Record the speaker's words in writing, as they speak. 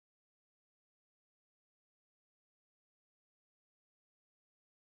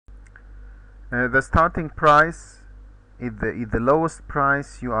The starting price is the lowest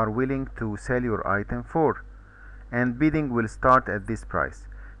price you are willing to sell your item for, and bidding will start at this price.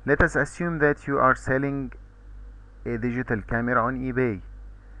 Let us assume that you are selling a digital camera on eBay.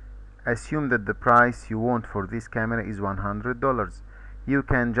 Assume that the price you want for this camera is $100. You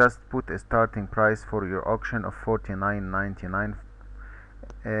can just put a starting price for your auction of $49.99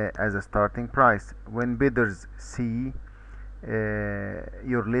 as a starting price. When bidders see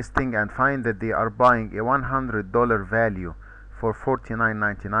your listing and find that they are buying a $100 value for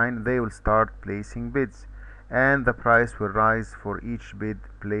 $49.99, they will start placing bids, and the price will rise for each bid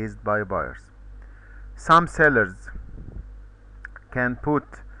placed by buyers. Some sellers can put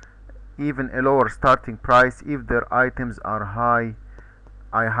even a lower starting price if their items are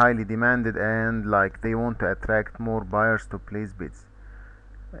highly demanded and like they want to attract more buyers to place bids.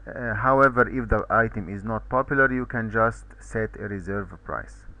 However, if the item is not popular, you can just set a reserve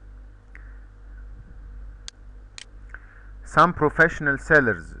price. Some professional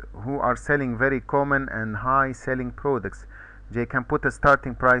sellers who are selling very common and high selling products, they can put a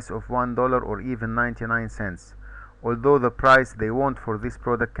starting price of $1 or even 99 cents, although the price they want for this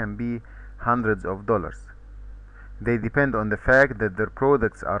product can be hundreds of dollars. They depend on the fact that their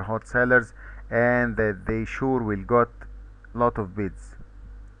products are hot sellers and that they sure will got lot of bids.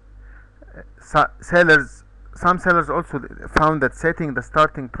 Some sellers also found that setting the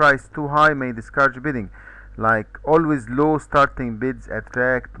starting price too high may discourage bidding. Like always, low starting bids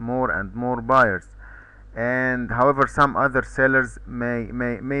attract more and more buyers. And however, some other sellers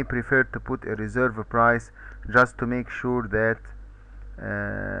may prefer to put a reserve price just to make sure that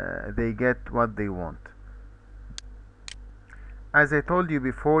they get what they want. As I told you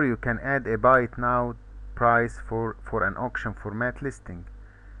before, you can add a buy it now price for an auction format listing.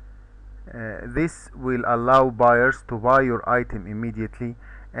 This will allow buyers to buy your item immediately,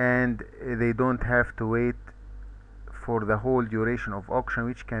 and they don't have to wait for the whole duration of auction,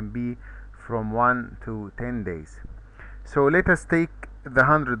 which can be from 1 to 10 days. So let us take the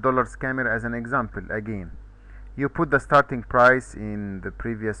 $100 camera as an example again. You put the starting price in the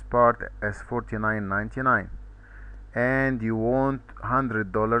previous part as $49.99, and you want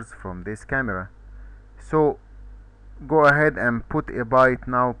 $100 from this camera. So go ahead and put a buy it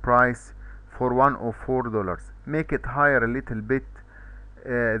now price for $104. Make it higher a little bit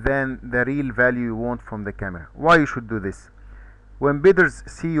than the real value you want from the camera. Why you should do this? When bidders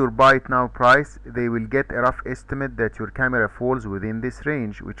see your buy it now price, they will get a rough estimate that your camera falls within this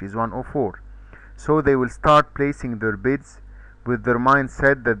range, which is 104. So they will start placing their bids with their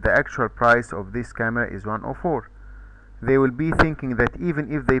mindset that the actual price of this camera is 104. They will be thinking that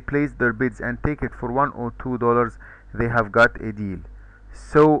even if they place their bids and take it for $102, they have got a deal.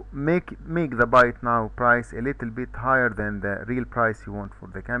 So make the buy it now price a little bit higher than the real price you want for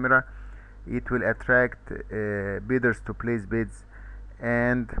the camera. It will attract bidders to place bids,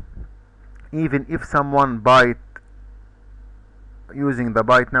 and even if someone buy it using the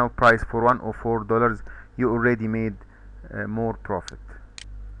buy it now price for $104, you already made more profit.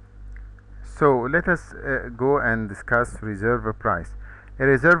 So let us go and discuss reserve price. A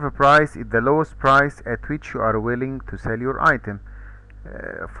reserve price is the lowest price at which you are willing to sell your item.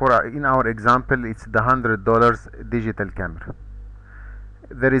 In our example, it's the $100 digital camera.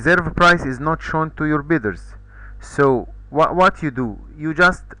 The reserve price is not shown to your bidders. So what you do, you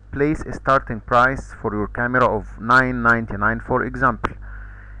just place a starting price for your camera of $9.99, for example,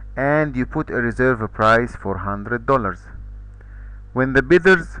 and you put a reserve price for $100. When the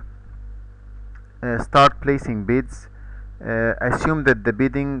bidders start placing bids, assume that the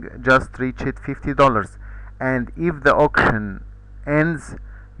bidding just reached $50, and if the auction ends,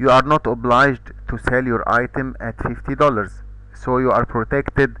 you are not obliged to sell your item at $50, so you are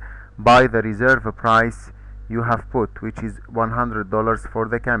protected by the reserve price you have put, which is $100 for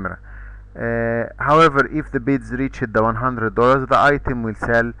the camera. However, if the bids reach the $100, the item will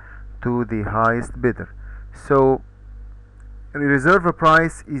sell to the highest bidder. So reserve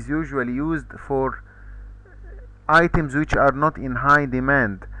price is usually used for items which are not in high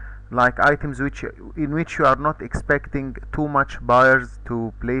demand, like items in which you are not expecting too much buyers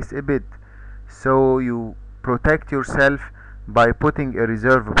to place a bid. So you protect yourself by putting a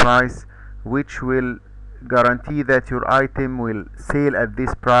reserve price which will guarantee that your item will sell at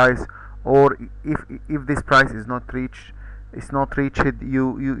this price, or if this price is not reached,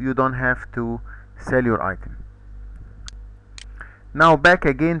 you don't have to sell your item. Now back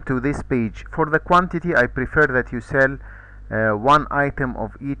again to this page. For the quantity, I prefer that you sell one item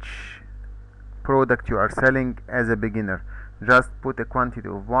of each product you are selling as a beginner. Just put a quantity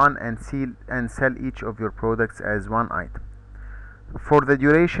of one and sell each of your products as one item. For the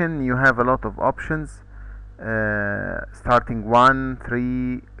duration, you have a lot of options, starting 1,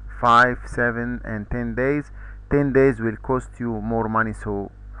 3, 5, 7 and 10 days. 10 days will cost you more money,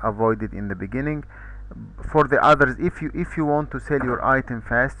 so avoid it in the beginning. For the others, if you want to sell your item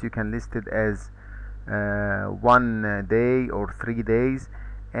fast, you can list it as 1 day or 3 days,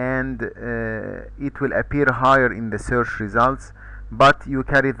 and it will appear higher in the search results, but you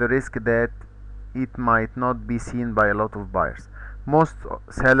carry the risk that it might not be seen by a lot of buyers. Most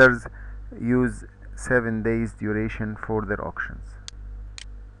sellers use 7 days duration for their auctions.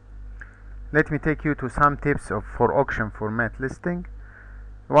 Let me take you to some tips for auction format listing.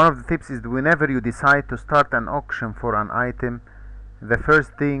 One of the tips is, whenever you decide to start an auction for an item, the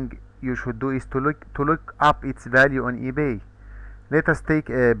first thing you should do is to look up its value on eBay. Let us take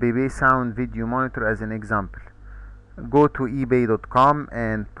a BB sound video monitor as an example. Go to ebay.com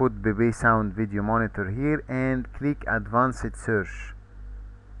and put BB sound video monitor here and click advanced search.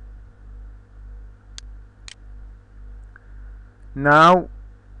 Now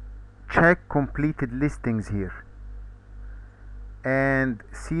check completed listings here and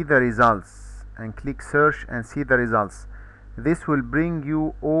see the results, and click search and see the results. This will bring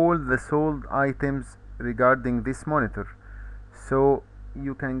you all the sold items regarding this monitor, so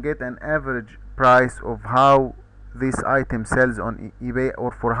you can get an average price of how this item sells on eBay,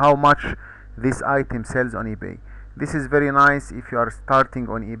 or for how much this item sells on eBay. This is very nice if you are starting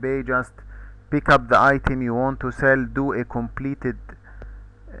on eBay. Just pick up the item you want to sell, do a completed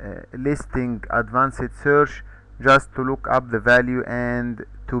listing advanced search just to look up the value and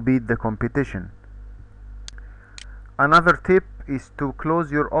to beat the competition. Another tip is to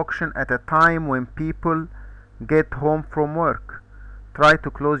close your auction at a time when people get home from work. Try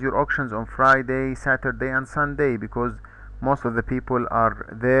to close your auctions on Friday, Saturday and Sunday, because most of the people are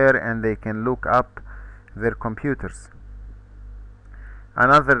there and they can look up their computers.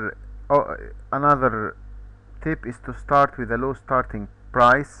 Another tip is to start with a low starting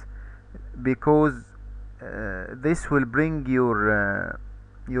price, because this will bring your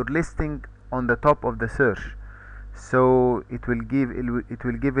listing on the top of the search, so it will give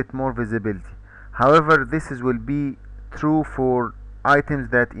it more visibility. However, will be true for items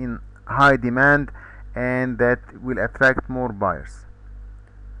that in high demand and that will attract more buyers.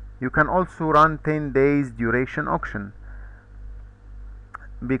 You can also run 10 days duration auction,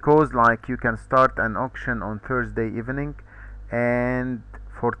 because like you can start an auction on Thursday evening and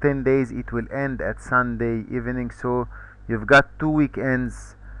for 10 days it will end at Sunday evening, so you've got 2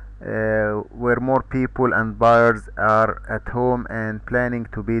 weekends where more people and buyers are at home and planning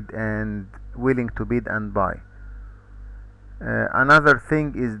to bid and willing to bid and buy. Another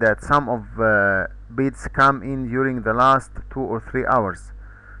thing is that some of bids come in during the last 2 or 3 hours,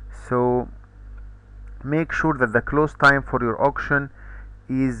 so make sure that the close time for your auction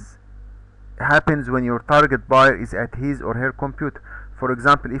happens when your target buyer is at his or her computer. For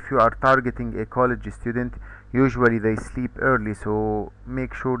example, if you are targeting a college student, usually they sleep early, so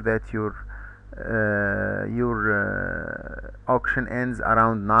make sure that your auction ends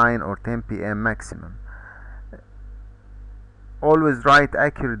around 9 or 10 p.m. maximum. Always write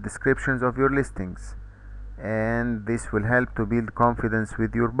accurate descriptions of your listings, and this will help to build confidence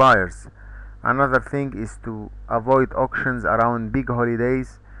with your buyers. Another thing is to avoid auctions around big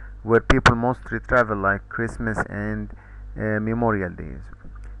holidays where people mostly travel, like Christmas and Memorial Days.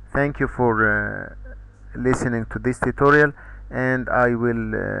 Thank you for listening to this tutorial, and I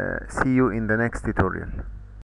will see you in the next tutorial.